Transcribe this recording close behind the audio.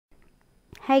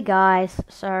Hey guys,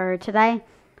 so today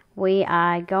we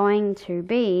are going to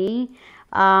be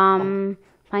playing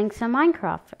some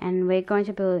Minecraft, and we're going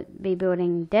to be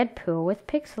building Deadpool with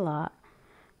pixel art.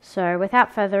 So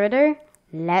without further ado,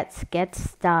 let's get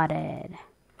started.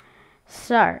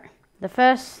 So the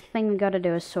first thing we got to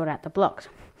do is sort out the blocks.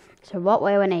 So what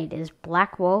we will need is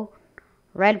black wool,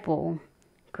 red wool,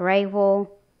 grey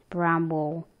wool, brown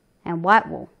wool, and white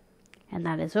wool, and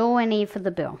that is all we need for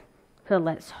the build. So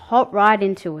let's hop right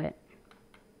into it.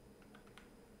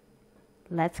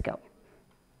 Let's go.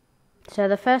 So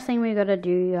the first thing we got to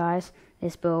do, guys,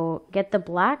 is get the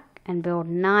black and build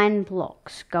 9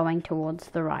 blocks going towards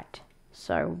the right.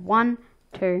 So 1,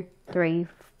 2, 3,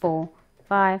 4,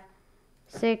 5,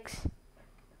 6,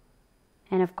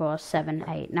 and of course 7,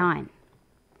 8, 9.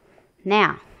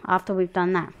 Now, after we've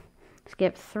done that,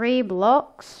 skip 3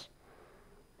 blocks,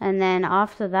 and then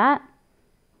after that,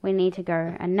 we need to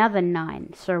go another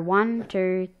 9. So 1,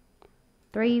 2,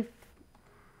 3,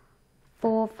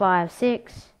 4, 5,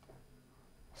 6,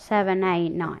 7, 8,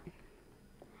 9.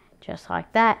 Just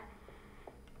like that.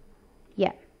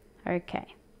 Yeah,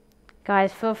 okay.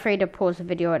 Guys, feel free to pause the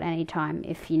video at any time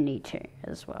if you need to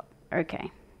as well.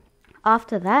 Okay.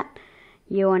 After that,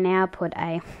 you will now put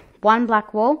one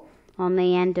black wall on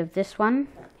the end of this one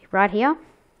right here.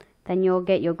 Then you'll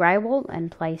get your grey wall and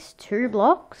place 2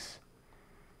 blocks.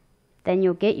 Then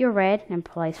you'll get your red and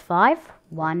place 5.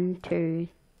 1, 2,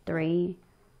 3,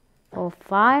 4,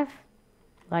 5.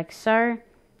 Like so.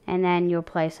 And then you'll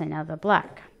place another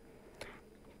black.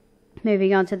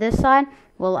 Moving on to this side,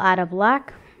 we'll add a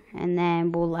black. And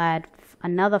then we'll add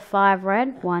another 5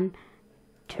 red. 1,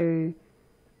 2,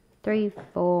 3,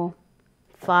 4,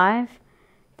 5.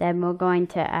 Then we're going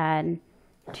to add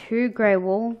 2 grey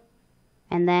wool.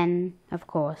 And then, of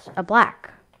course, a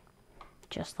black.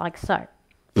 Just like so.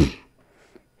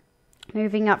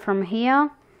 Moving up from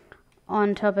here,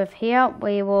 on top of here,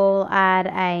 we will add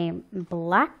a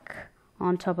black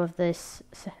on top of this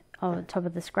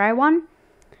grey one.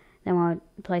 Then we'll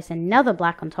place another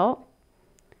black on top.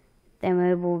 Then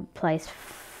we will place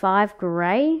 5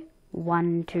 grey.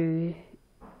 1, 2,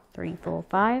 3, 4,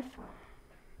 5.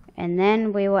 And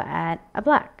then we will add a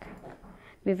black.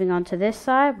 Moving on to this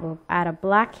side, we'll add a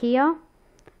black here.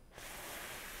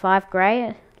 5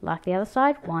 grey. Like the other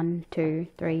side, 1, 2,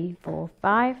 3, 4,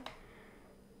 5,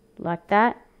 like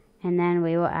that, and then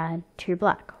we will add 2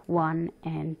 black, 1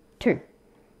 and 2.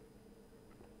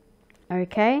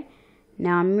 Okay,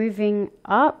 now moving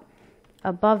up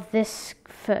above this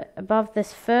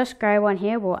first grey one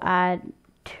here, we'll add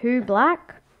 2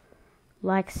 black,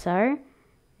 like so.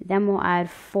 Then we'll add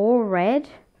 4 red,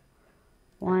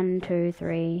 1, 2,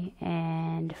 3,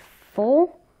 and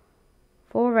 4.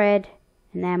 4 red.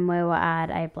 And then we will add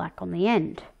a black on the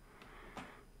end.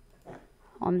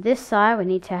 On this side, we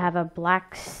need to have a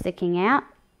black sticking out.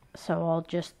 So I'll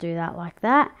just do that like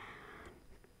that.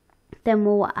 Then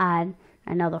we'll add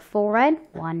another 4 red.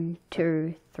 1,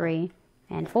 2, 3,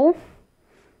 and 4.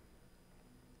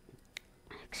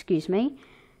 Excuse me.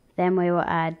 Then we will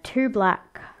add 2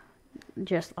 black,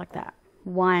 just like that.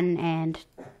 1 and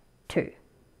 2.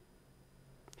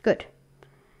 Good.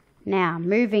 Now,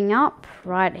 moving up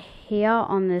right here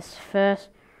on this first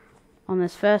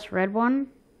red one,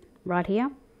 right here,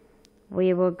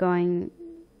 we were going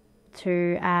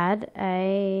to add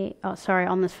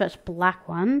on this first black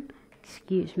one,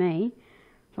 excuse me,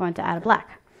 we're going to add a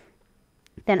black.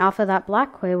 Then after that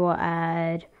black, we will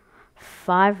add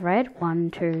 5 red, 1,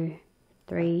 2,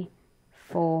 3,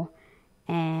 4,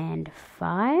 and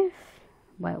 5.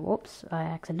 Wait, whoops, I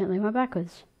accidentally went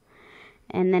backwards.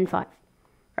 And then 5.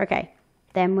 Okay,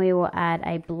 then we will add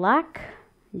a black,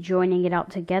 joining it up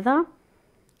together,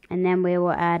 and then we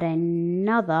will add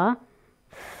another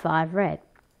 5 red.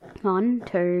 1,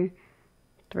 2,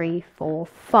 3, 4,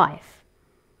 5.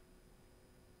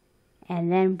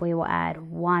 And then we will add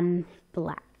 1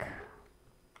 black.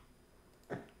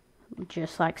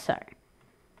 Just like so.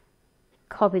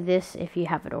 Copy this if you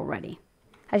have it already.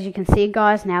 As you can see,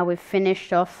 guys, now we've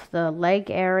finished off the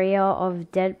leg area of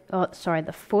the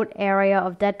foot area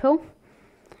of Deadpool.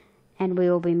 And we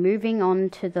will be moving on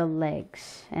to the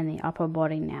legs and the upper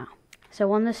body now.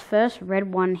 So on this first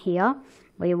red one here,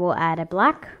 we will add a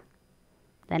black.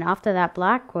 Then after that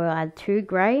black, we'll add 2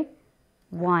 grey,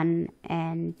 1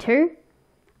 and 2.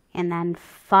 And then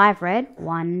 5 red,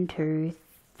 1, 2,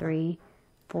 3,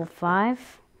 4,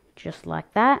 5. Just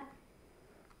like that.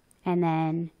 And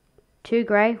then 2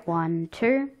 grey, 1,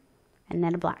 2, and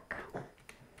then a black.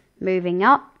 Moving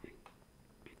up,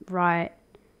 right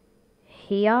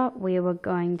here, we were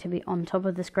going to be on top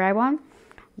of this grey one.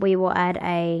 We will add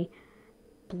a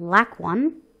black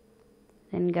one,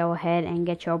 Then go ahead and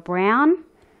get your brown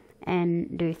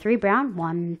and do 3 brown.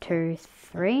 1, 2,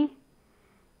 3.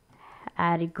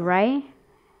 Add a grey.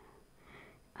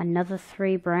 Another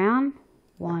 3 brown.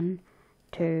 1,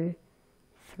 2,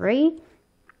 3.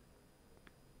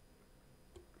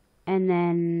 And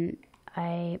then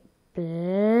a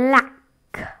black.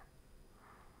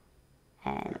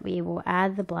 And we will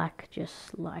add the black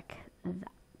just like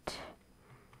that.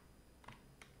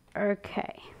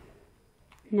 Okay.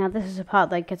 Now this is a part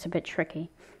that gets a bit tricky.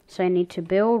 So you need to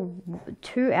build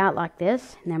 2 out like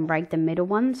this and then break the middle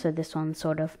one. So this one's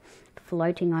sort of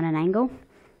floating on an angle.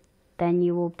 Then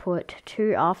you will put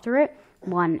 2 after it.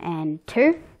 1 and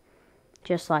 2.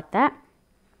 Just like that.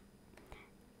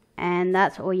 And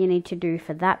that's all you need to do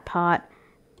for that part,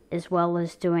 as well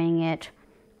as doing it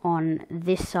on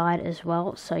this side as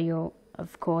well. So you'll,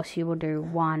 of course, you will do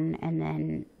 1 and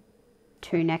then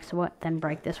 2 next to it, then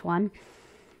break this one.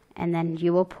 And then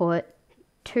you will put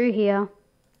 2 here.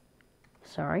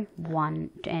 Sorry,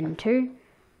 1 and 2.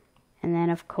 And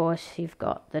then, of course, you've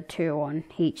got the 2 on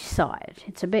each side.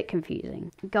 It's a bit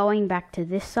confusing. Going back to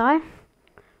this side,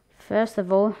 first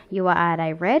of all, you will add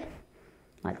a red,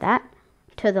 like that.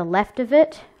 To the left of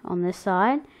it, on this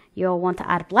side, you'll want to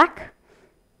add black.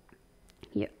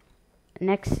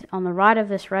 Next, on the right of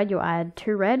this red, you'll add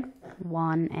 2 red,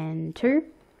 1 and 2.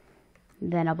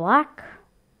 Then a black.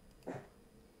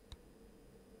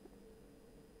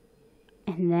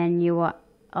 And then you will,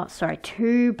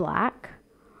 2 black.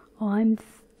 Oh, I'm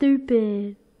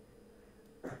stupid.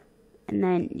 And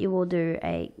then you will do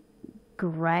a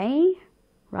grey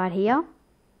right here,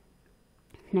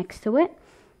 next to it.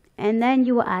 And then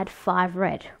you will add 5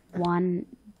 red. 1,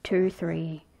 2,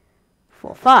 3,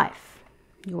 4, 5.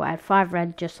 You will add 5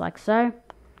 red just like so.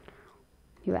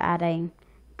 You will add a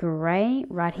grey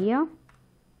right here.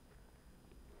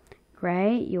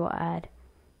 Grey, you will add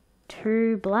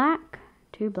 2 black.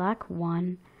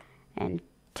 1 and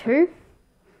 2.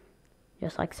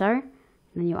 Just like so. And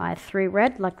then you add 3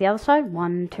 red like the other side.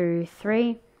 1, 2,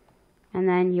 3. And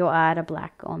then you'll add a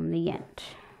black on the end.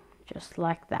 Just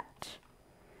like that.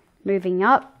 Moving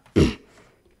up,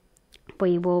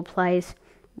 we will place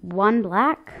 1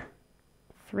 black,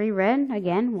 3 red,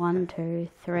 again, 1, 2,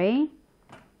 3.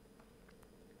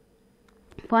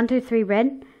 1, 2, 3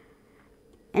 red,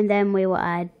 and then we will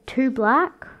add 2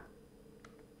 black,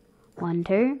 1,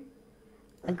 2,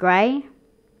 a grey,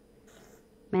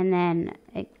 and then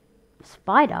a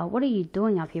spider. What are you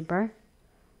doing up here, bro?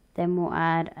 Then we'll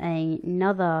add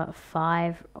another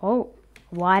 5. Oh,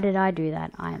 why did I do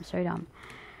that? I am so dumb.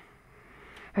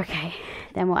 Okay,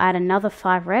 then we'll add another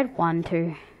 5 red. 1,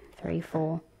 2, 3,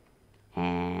 4,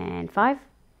 and 5.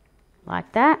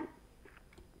 Like that.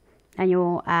 And you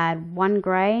will add 1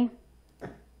 grey.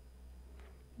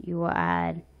 You will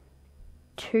add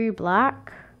 2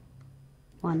 black.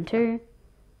 1, 2.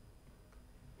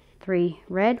 3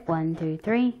 red. 1, 2,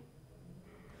 3.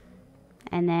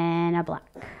 And then a black.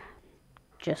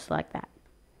 Just like that.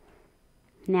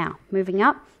 Now, moving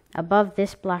up, above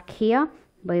this black here,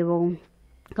 we will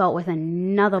go with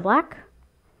another black.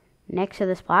 Next to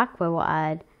this black, we will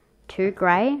add 2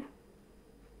 grey.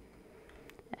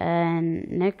 And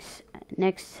next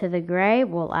to the grey,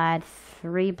 we'll add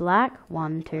 3 black.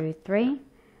 1, 2, 3.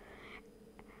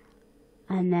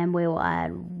 And then we will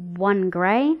add 1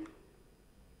 grey.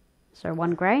 So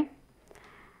 1 grey.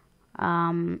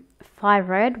 5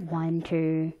 red. 1,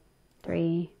 2,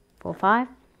 3, 4, 5.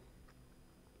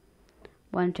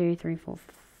 1, 2, 3, 4,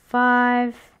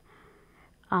 5.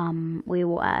 We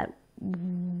will add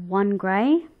 1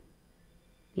 grey.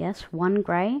 Yes, 1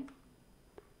 grey.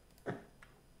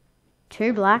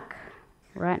 2 black.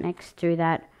 Right next to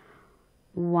that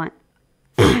one.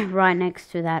 Right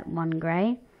next to that 1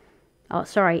 grey. Oh,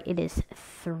 sorry, it is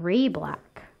 3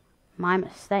 black. My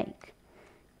mistake.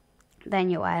 Then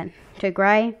you add 2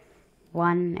 grey.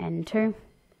 1 and 2.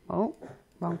 Oh,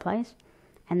 wrong place.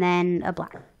 And then a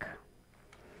black.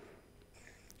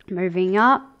 Moving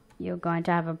up, you're going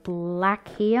to have a black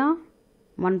here.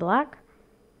 1 black.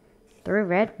 3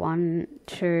 red. 1,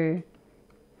 2,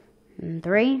 and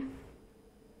 3.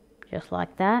 Just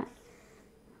like that.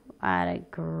 Add a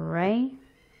grey.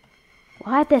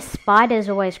 Why are there spiders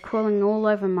always crawling all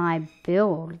over my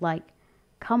build? Like,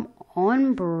 come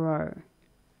on, bro.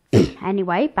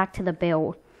 Anyway, back to the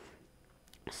build.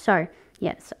 So,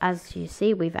 yes, as you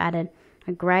see, we've added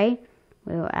a grey.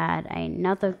 We'll add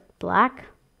another black.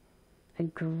 A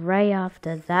grey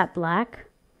after that black.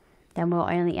 Then we'll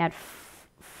only add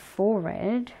 4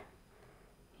 red.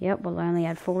 Yep, we'll only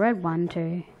add 4 red. 1,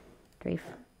 2, 3,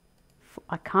 4.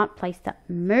 I can't place that.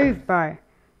 Move, bro.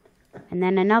 And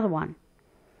then another one.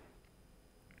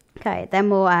 Okay, then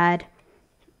we'll add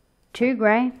 2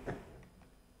 grey,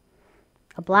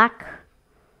 a black,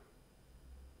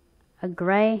 a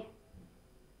grey,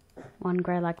 1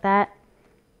 grey like that,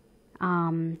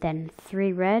 then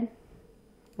 3 red,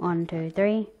 1, 2,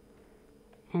 3,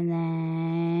 and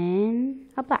then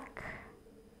a black,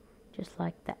 just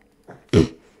like that.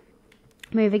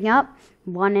 Moving up,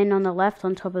 1 in on the left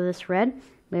on top of this red,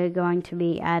 we're going to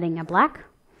be adding a black,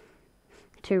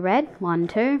 2 red, 1,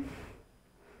 2,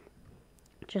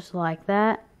 just like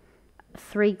that,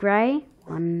 3 grey,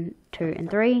 1, 2, and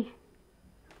 3,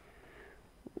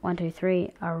 1, 2,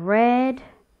 3, a red,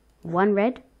 1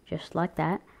 red, just like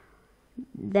that.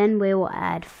 Then we will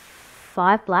add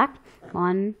 5 black,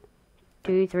 1,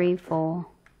 2, 3, 4,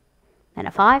 then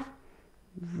a 5,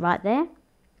 right there.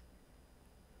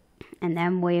 And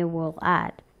then we will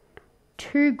add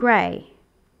 2 grey,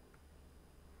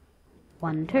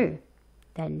 1, 2,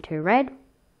 then 2 red,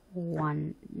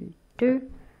 1, 2,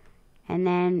 and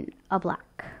then a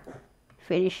black,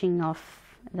 finishing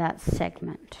off that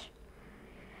segment.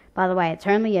 By the way, it's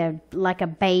only like a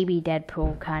baby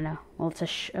Deadpool kind of. Well,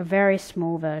 it's a very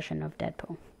small version of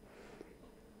Deadpool.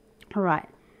 Alright,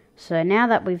 so now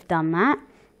that we've done that,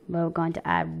 we're going to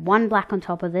add 1 black on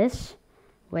top of this.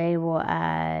 We will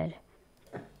add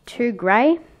 2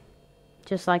 grey,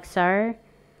 just like so.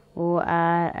 We'll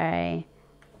add a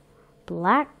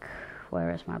black.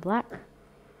 Where is my black?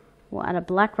 We'll add a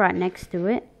black right next to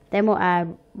it. Then we'll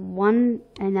add 1,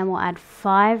 and then we'll add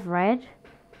 5 red.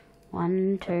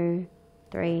 1, 2,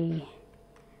 3,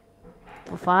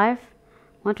 4, 5.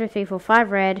 1, 2, 3, 4,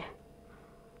 5 red.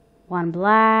 1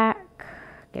 black.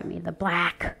 Give me the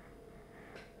black.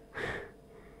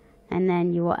 And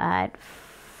then you will add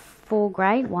 4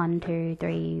 grey. 1, 2,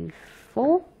 3,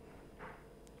 4.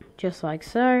 Just like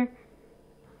so.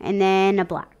 And then a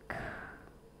black.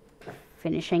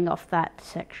 Finishing off that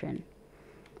section.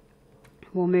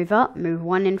 We'll move up. Move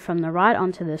 1 in from the right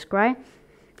onto this grey.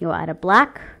 You'll add a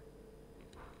black.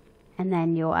 And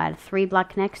then you'll add 3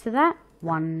 black next to that.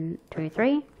 1, 2,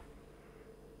 3.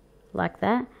 Like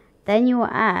that. Then you will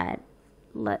add,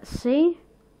 let's see,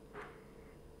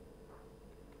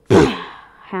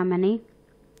 how many?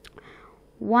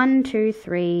 1, 2,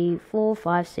 3, 4,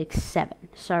 5, 6, 7.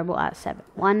 So we'll add 7.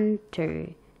 1,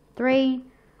 2, 3,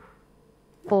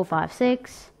 4, 5,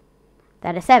 6.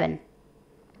 That is 7.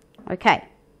 Okay.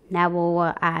 Now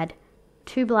we'll add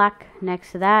 2 black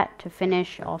next to that to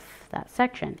finish off that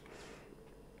section.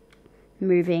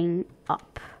 Moving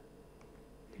up.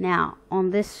 Now,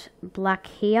 on this black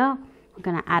here, we're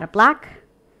going to add a black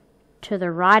to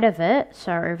the right of it.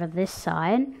 So over this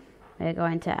side, we're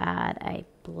going to add a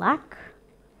black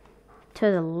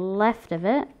to the left of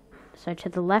it. So to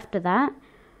the left of that,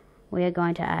 we are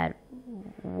going to add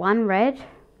 1 red,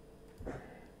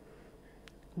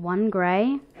 1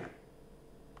 grey,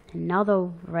 another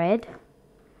red,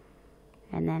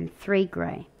 and then 3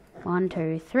 grey. 1,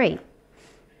 2, 3.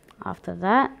 After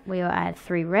that, we will add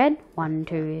 3 red, 1,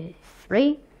 2,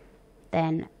 3,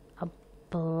 then a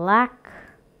black,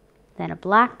 then a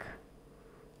black,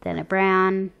 then a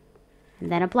brown,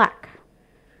 and then a black,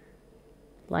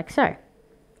 like so.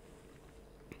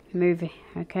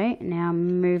 Okay, now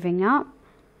moving up,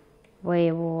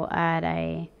 we will add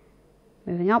a,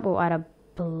 we'll add a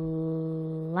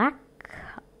black,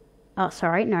 oh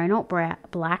sorry, no, not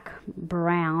black,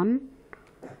 brown.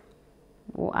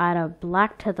 We'll add a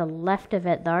black to the left of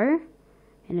it though,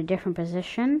 in a different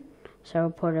position. So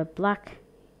we'll put a black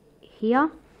here.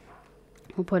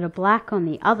 We'll put a black on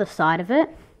the other side of it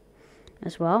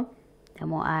as well. Then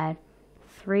we'll add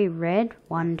 3 red,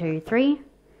 1, 2, 3.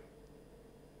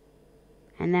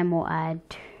 And then we'll add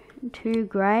 2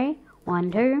 grey,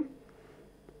 1, 2.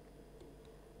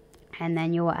 And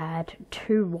then you'll add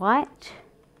 2 white,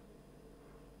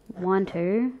 1,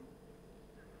 2.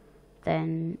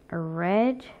 Then a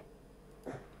red,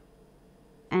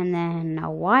 and then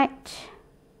a white,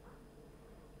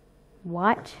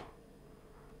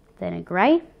 then a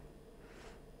grey.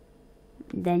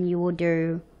 Then you will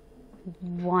do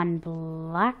 1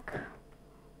 black,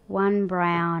 1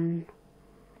 brown,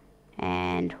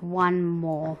 and 1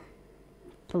 more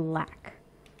black,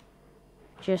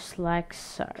 just like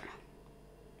so.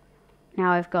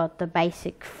 Now we've got the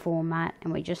basic format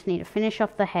and we just need to finish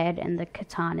off the head and the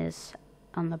katanas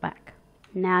on the back.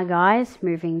 Now guys,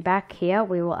 moving back here,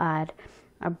 we will add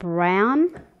a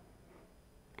brown,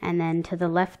 and then to the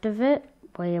left of it,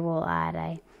 we will add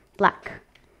a black.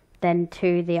 Then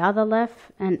to the other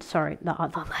left,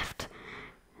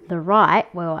 the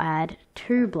right, we'll add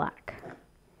 2 black.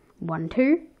 1,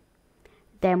 2.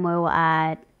 Then we'll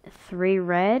add 3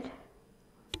 red.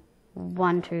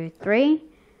 1, 2, 3.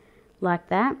 like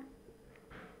that.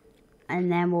 And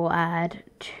then we'll add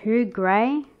 2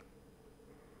 grey,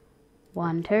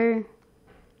 1, 2,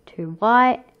 2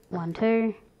 white, 1,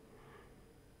 2,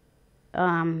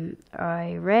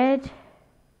 a red,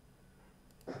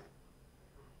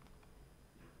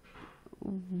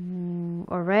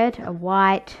 a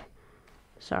white,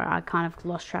 sorry, I kind of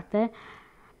lost track there,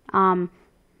 a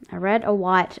red, a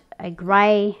white, a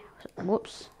grey,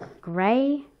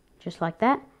 grey, just like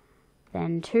that,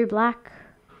 then 2 black,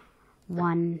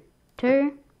 1,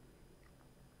 2,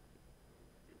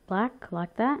 black,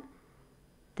 like that,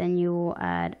 then you will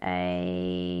add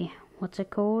a,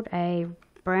 a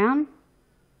brown,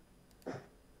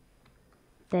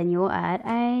 then you'll add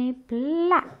a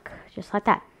black, just like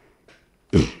that.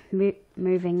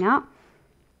 Moving up,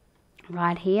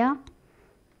 right here,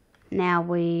 now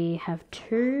we have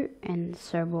 2, and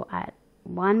so we'll add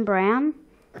 1 brown,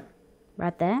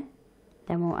 right there,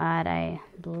 then we'll add a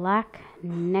black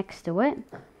next to it,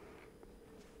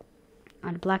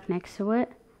 on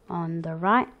the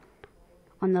right,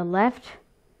 on the left,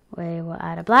 we will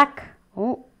add a black,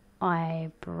 oh,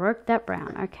 I broke that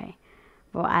brown, okay,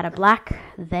 we'll add a black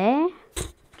there,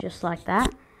 just like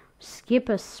that, skip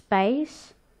a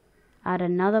space, add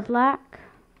another black,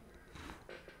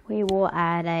 we will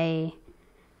add a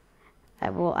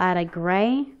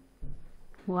grey,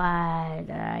 we'll add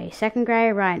a second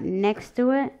grey right next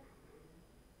to it,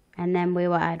 and then we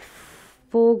will add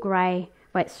full grey,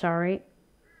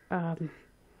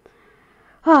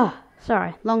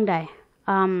 long day,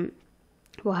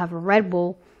 we'll have a red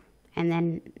wall, and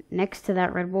then next to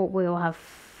that red wall we will have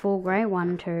full grey,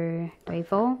 1, 2, 3,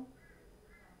 4,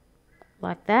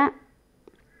 like that,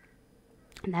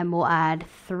 and then we'll add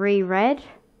 3 red,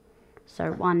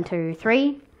 so 1, 2,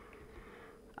 3,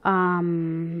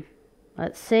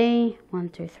 let's see, 1,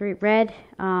 2, 3 red,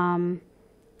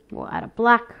 we'll add a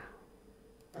black,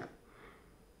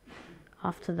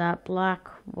 after that black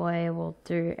we'll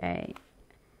do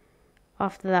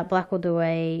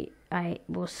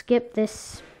we'll skip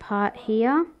this part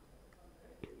here,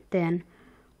 then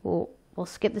we'll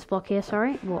skip this block here,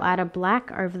 sorry, we'll add a black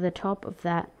over the top of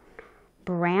that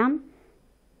brown,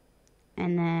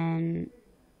 and then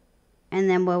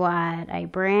we'll add a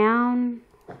brown,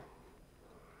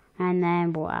 and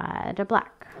then we'll add a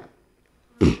black.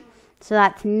 So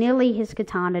that's nearly his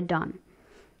katana done.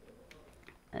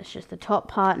 That's just the top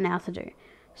part now to do.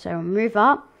 So we'll move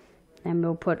up, then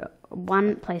we'll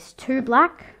place 2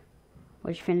 black,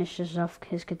 which finishes off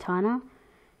his katana.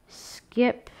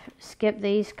 Skip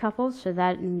these couples, so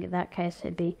that in that case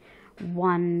it'd be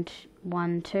 1,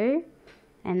 2,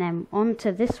 and then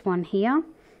onto this one here,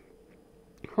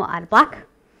 we'll add black,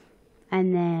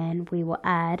 and then we will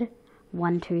add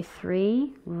 1, 2,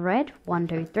 3 red, 1,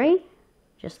 2, 3,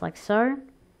 just like so,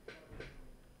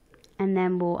 and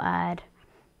then we'll add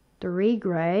 3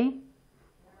 grey,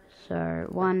 so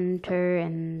 1, 2,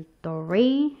 and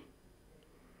 3,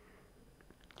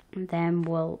 and then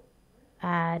we'll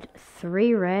add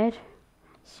 3 red,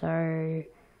 so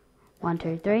 1,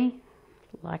 2, 3,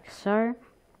 like so,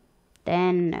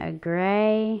 then a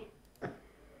grey,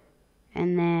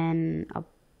 and then a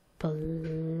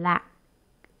black,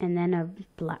 and then a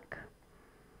black.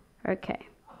 Okay,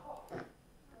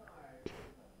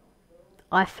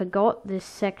 I forgot this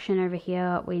section over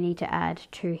here, we need to add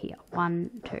 2 here,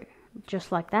 1, 2,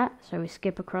 just like that, so we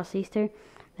skip across these 2,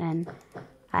 then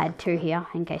add 2 here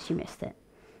in case you missed it.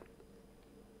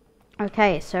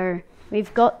 Okay, so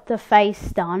we've got the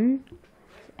face done,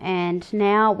 and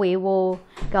now we will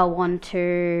go on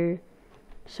to,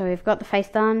 so we've got the face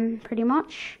done pretty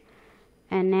much,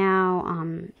 and now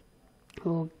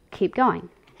we'll keep going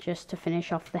just to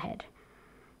finish off the head.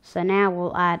 So now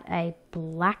we'll add a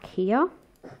black here,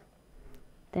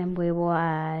 then we will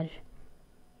add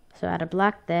a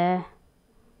black there,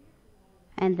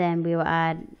 and then we will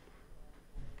add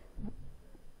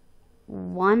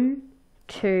 1,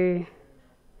 2,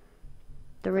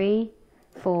 3,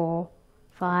 4,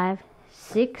 5,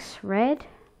 6 red,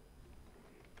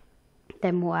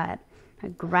 then we'll add a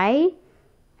grey,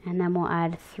 and then we'll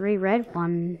add 3 red,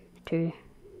 1, 2,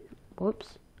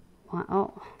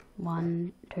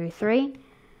 3,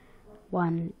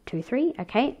 1, 2, 3,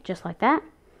 okay, just like that,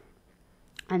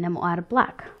 and then we'll add a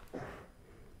black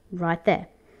right there.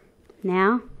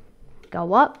 Now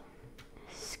go up,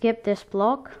 skip this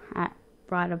block,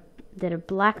 did a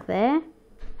black there,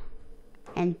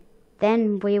 and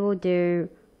then we will do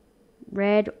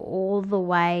red all the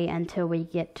way until we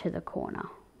get to the corner.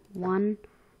 1,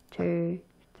 2,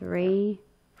 3,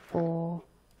 4,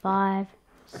 5,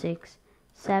 6,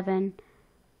 7,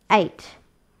 8.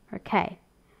 Okay,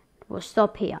 we'll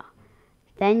stop here.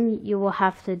 Then you will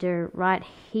have to do right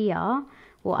here,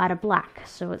 we'll add a black.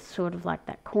 So it's sort of like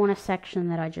that corner section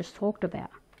that I just talked about.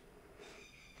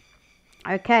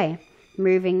 Okay,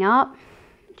 moving up,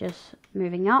 just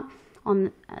moving up.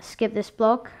 Skip this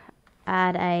block,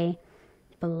 add a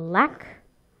black.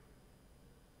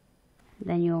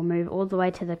 Then you'll move all the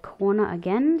way to the corner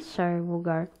again. So we'll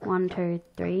go 1, 2,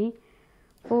 3,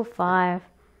 4, 5,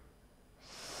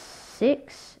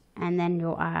 6. And then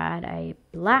you'll add a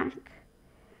black.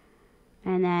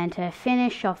 And then to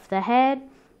finish off the head,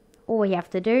 all you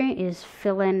have to do is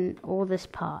fill in all this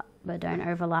part, but don't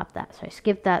overlap that. So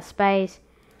skip that space,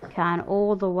 count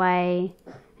all the way,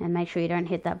 and make sure you don't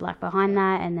hit that black behind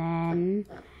that. And then,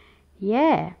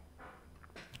 yeah,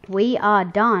 we are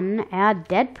done our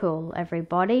Deadpool,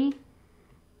 everybody.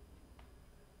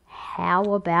 How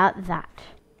about that?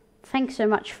 Thanks so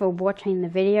much for watching the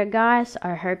video, guys.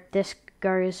 I hope this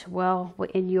goes well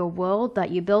in your world that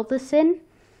you build this in.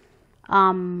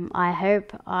 I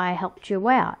hope I helped you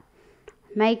out.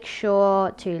 Make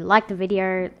sure to like the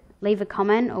video, leave a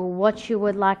comment or what you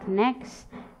would like next,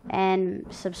 and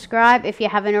subscribe if you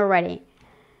haven't already.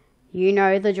 You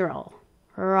know the drill.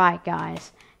 Right,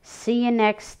 guys. See you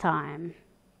next time.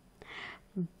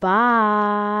 Bye.